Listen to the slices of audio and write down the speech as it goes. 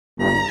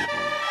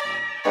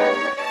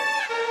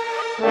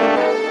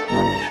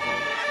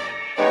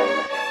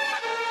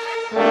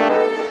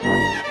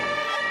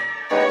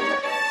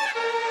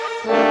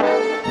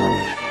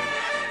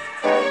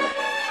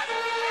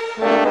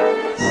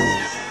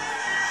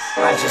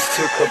I just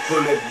took a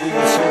bullet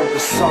wound to the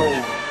soul,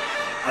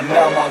 and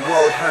now my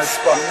world has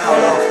spun out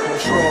of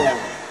control.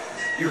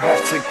 You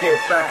have to get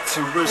back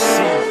to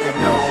receive, you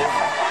know.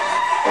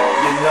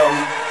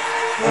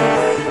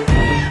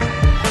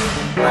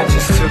 I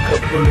just took a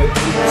bullet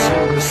wound to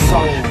the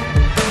soul,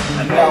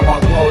 and now my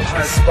world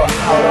has spun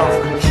out of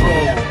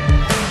control.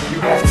 You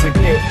have to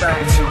get back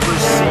to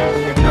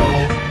receive, you know.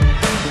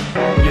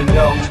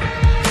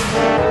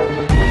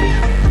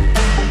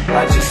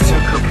 I just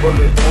took a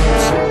bullet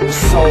wound to the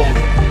soul,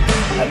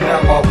 and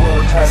now my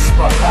world has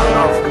spun out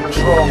of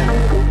control.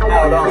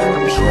 Out of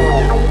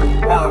control,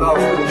 out of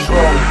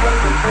control,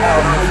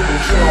 out of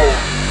control.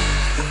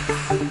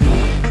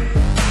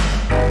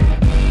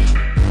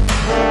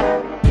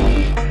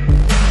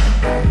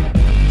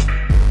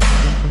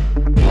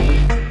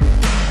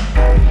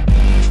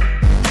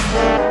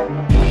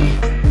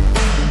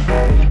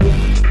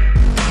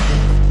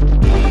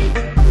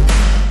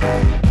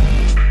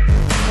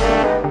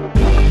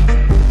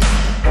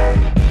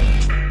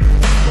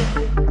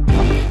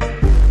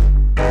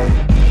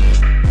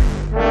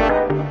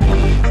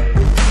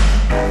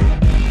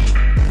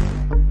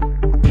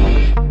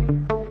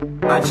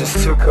 I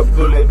just took a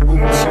bullet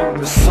wound to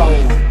the soul,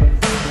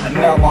 and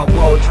now my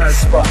world has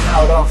spun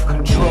out of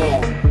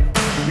control.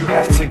 You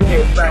have to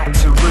get back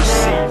to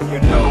receive, you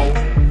know.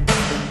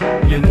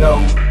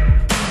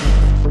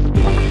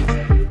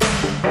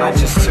 I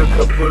just took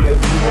a bullet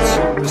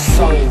wound to the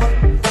soul,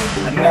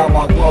 and now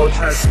my world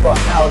has spun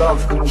out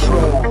of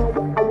control.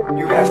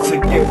 You have to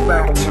get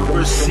back to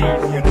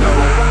receive, you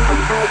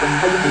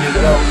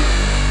know.